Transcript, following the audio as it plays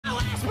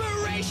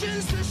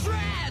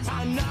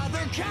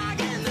Another cog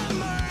in the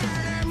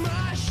murder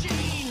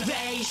machine.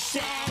 They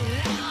said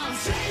I'm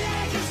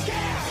teenage and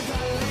scared the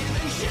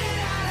living shit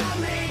out of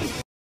me.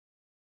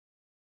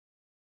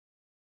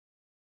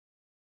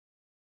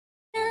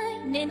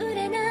 眠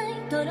れない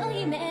とろ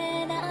い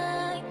め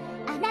ない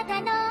あなた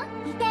の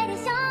いてる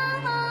正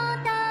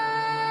体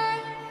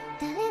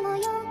誰も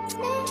読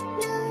め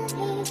な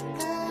い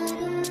から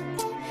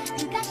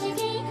昔に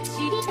知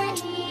りたい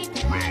だ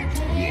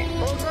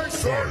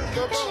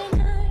け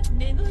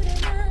眠れ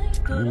ない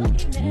とろい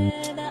め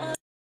ない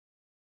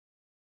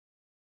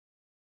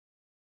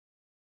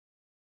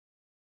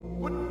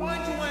Why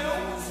do I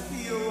always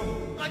feel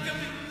like I'm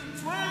in the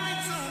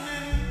twilight zone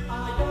and I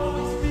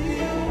always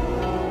feel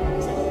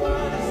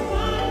somebody's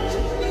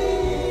watching me?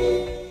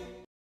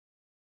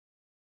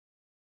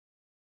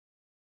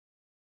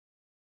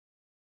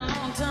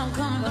 Long time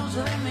coming, don't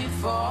let me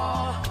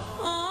fall.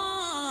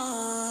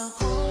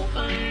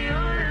 Open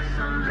your lips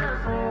and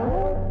just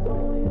hold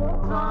your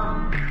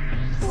tongue.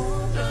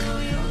 Girl,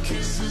 your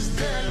kisses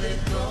deadly,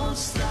 don't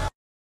stop.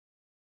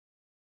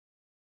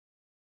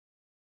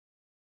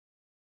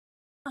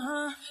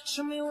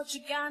 Show me what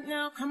you got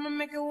now, come and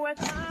make it worth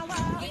my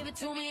while. Give it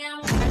to me,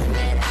 I'm worth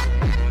it.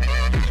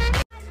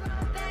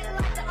 Better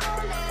like the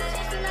old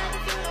days, like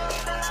if you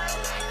don't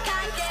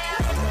can't get.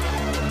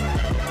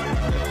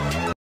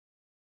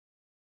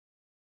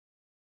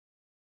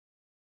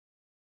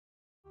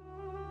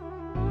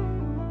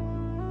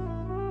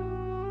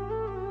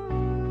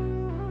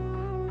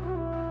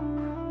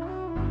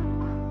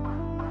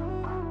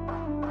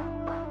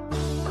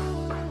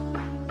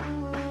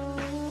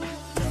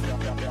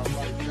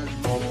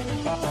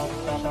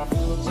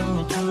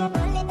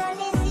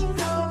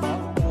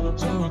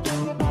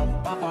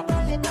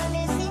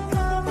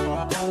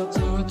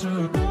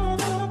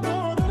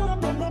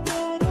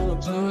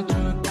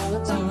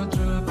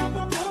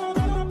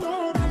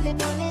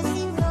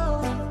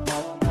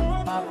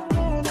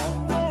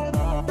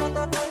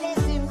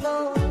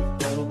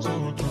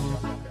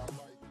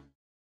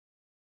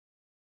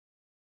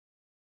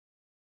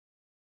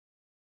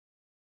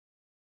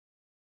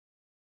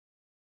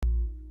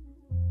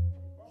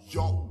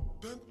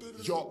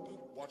 Yo,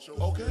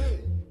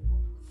 okay.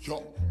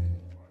 Yo,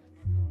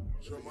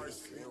 Jeremiah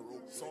Slim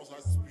wrote songs I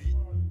speak.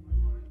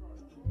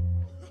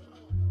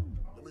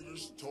 Let me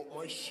just talk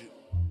my shit.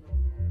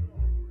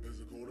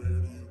 Is it going to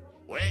hear you?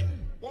 What?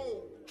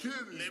 Whoa, kid.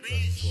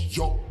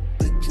 Yo,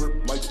 big drip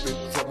like spit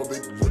from a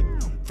big brick.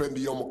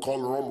 Fendi on my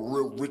collar, I'm a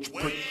real rich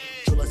prick.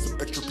 Feel like some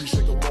extra piece,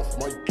 shake 'em off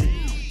my dick.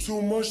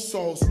 Too much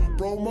sauce,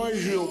 bro, my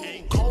heel.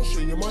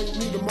 Caution, you might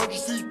need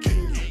emergency kit.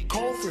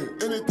 Coughing,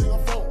 anything I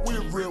fought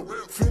with real.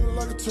 Feeling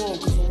like a tongue,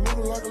 cause I'm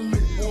living like a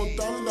lick.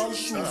 $1,000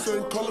 shoes,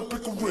 same color,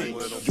 pick a ring.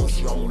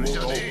 Yoshi, I'm a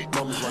Mudo.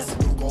 Mama's like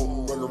Sanugo.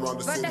 Run around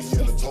the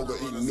city in a toga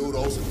eating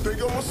noodles.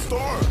 Think I'm a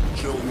star.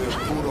 Chill near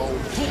Pluto.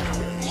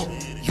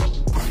 Yup,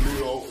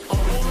 Leo. I'm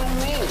on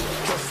the road.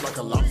 Just like a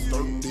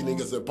lobster. These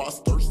niggas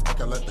imposters. I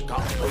can let the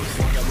cops first.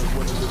 I got me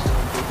winning the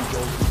damn baby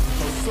go.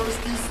 I'm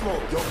thirsty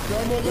smoke. Yo,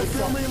 grandma, they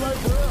feel me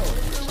like hell.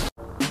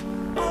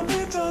 I'll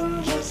be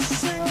done just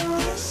sing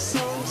this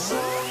song, so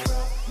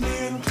wrap me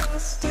in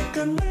plastic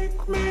and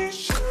make me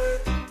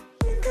shine.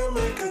 We can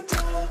make a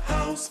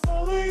dollhouse,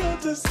 follow your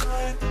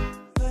design.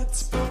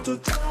 Let's build a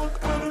dog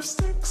out of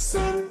sticks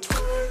and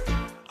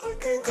twine. I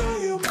can call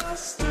you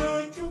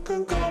master, you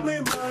can call me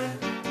mine.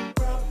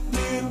 Wrap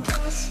me in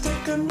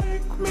plastic and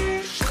make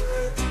me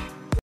shine.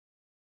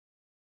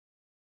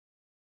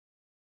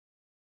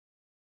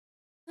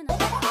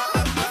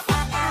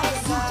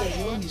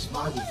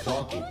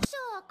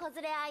少子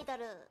連れアイド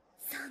ル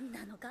そん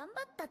なの頑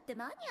張ったって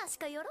マニアし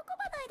か喜ばな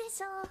いで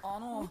しょ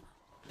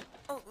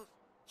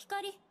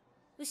光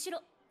後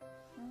ろ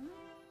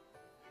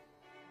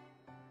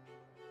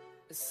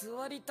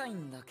座りたい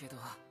んだけど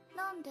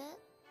なんで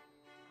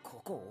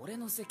ここ俺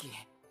の席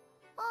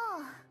あ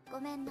あご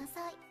めんな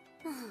さい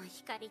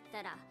光っ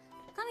たら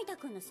神田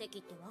くんの席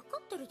って分か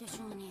ってるでし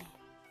ょうね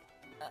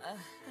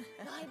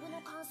ライブ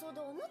の感想で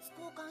おむつ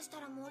交換した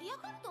ら盛り上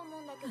がると思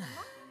うんだけどな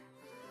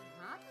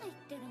まだ言っ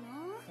てるの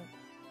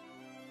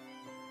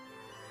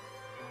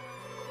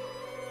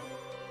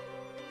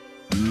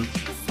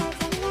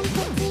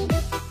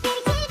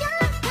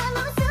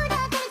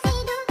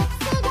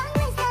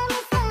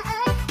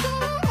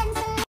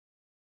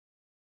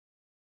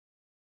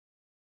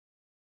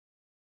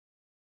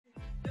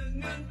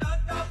Dengan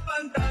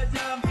tatapan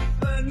tajam,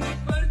 penuh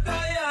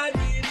percaya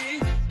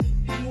diri,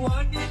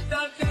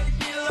 wanita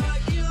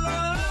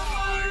tergila-gila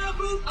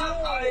merebut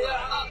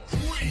cahaya.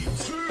 3,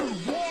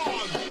 2,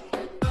 1.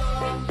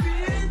 Tapi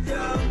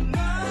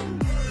jangan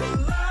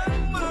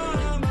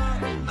berlama-lama,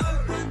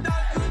 aku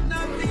takut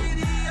nanti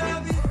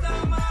dia bisa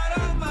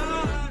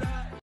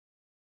marah-marah.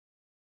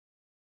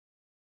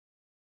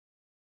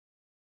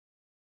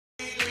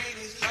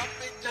 Ladies, drop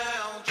it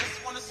down, just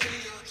wanna see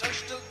you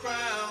touch the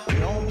ground.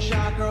 Don't be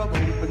shy, girl, go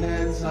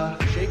bonanza.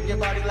 Shake your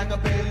body like a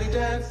belly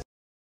dance.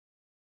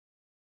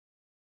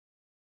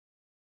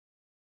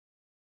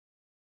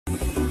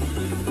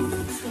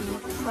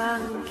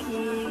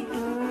 Funky,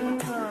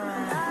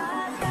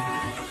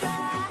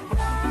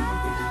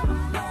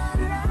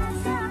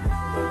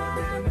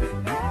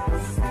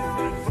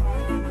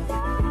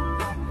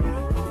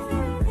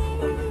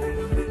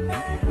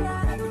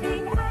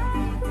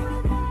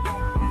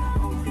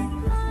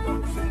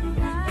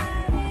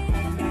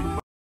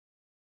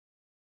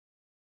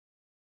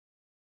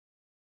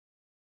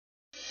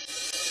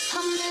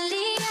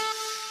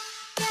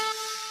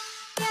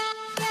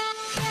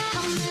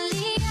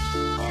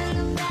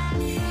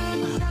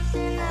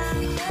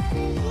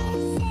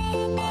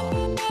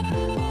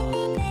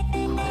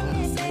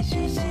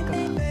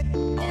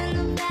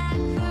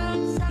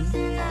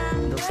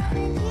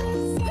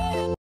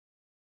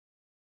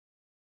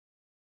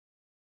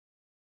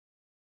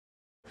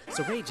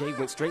 So Ray J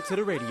went straight to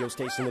the radio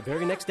station the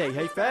very next day.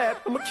 Hey, Fab,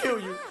 I'ma kill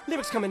you.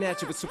 Lyrics coming at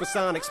you with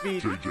supersonic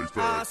speed. JJ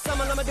Fab.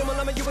 Summon, I'm a doom,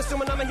 I'm a you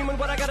assuming I'm a human.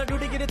 What I gotta do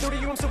to get it through to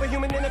you? I'm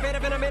superhuman,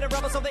 innovative, and I made a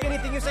rubber so that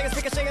anything you say is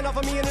shaking off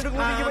of me and it'll glue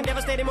to you and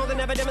devastating more than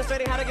ever,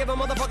 demonstrating how to give a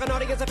motherfucking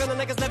audience a feeling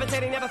like it's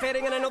levitating, never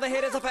fading. And I know the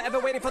haters are forever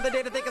waiting for the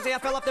day that they can say I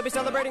fell off to be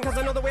celebrating. Cause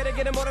I know the way to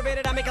get them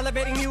motivated. I make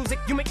elevating music,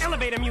 you make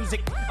elevator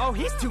music. Oh,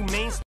 he's too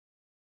mean.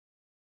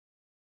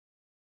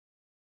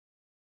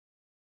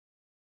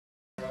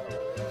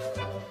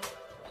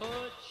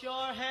 Put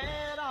your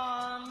head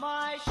on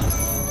my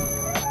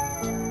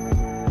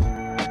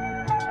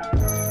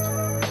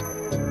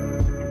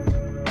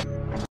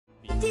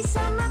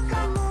Sama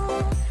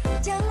kamu,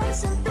 jangan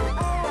sentuh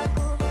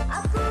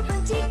aku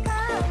benci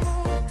kamu,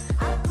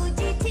 aku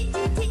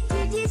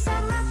jijik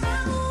sama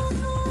kamu,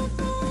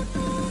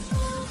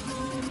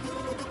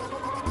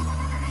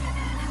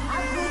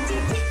 aku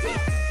jijik.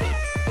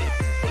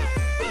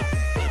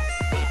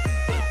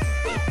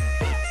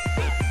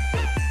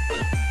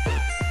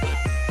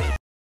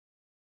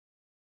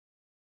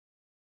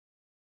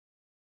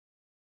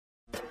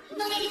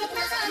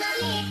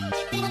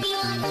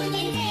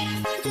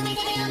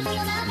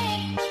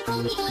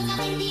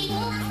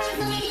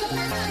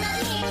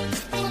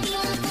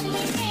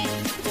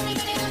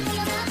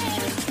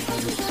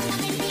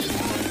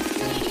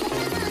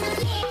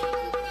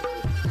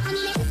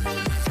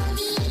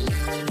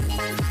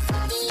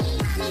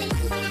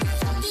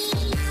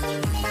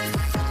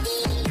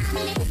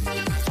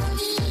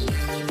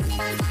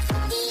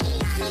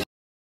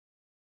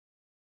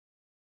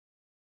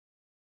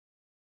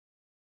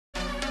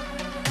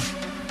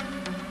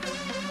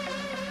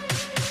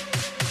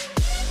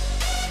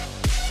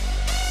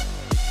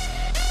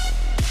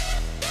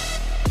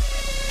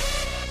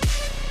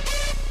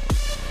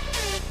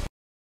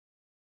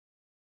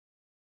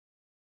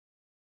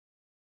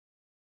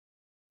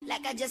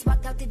 Like I just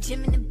walked out the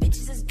gym and the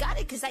bitches just got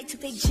it cause I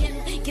took their gym.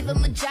 Give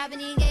him a job and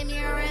he gave me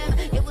a rim.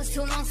 It was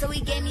too long so he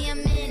gave me a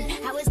min.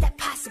 How is that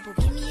possible?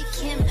 Give me a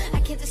Kim.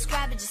 I can't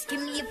describe it, just give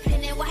me a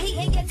pin. And why he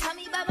ain't get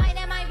tummy but mine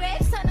and my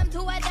ribs? Turn him to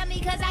a dummy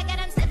cause I got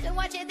him stiff and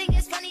watch it think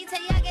it's funny.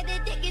 Till y'all get the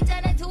dick and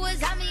turn into a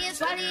zombie. It's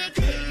funny and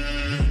click.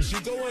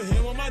 She going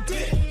ham on my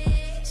dick.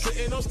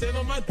 Sitting on stand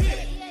on my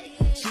dick.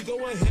 She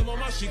going ham on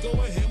my, she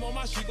going ham on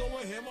my, she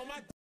going ham on my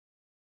dick.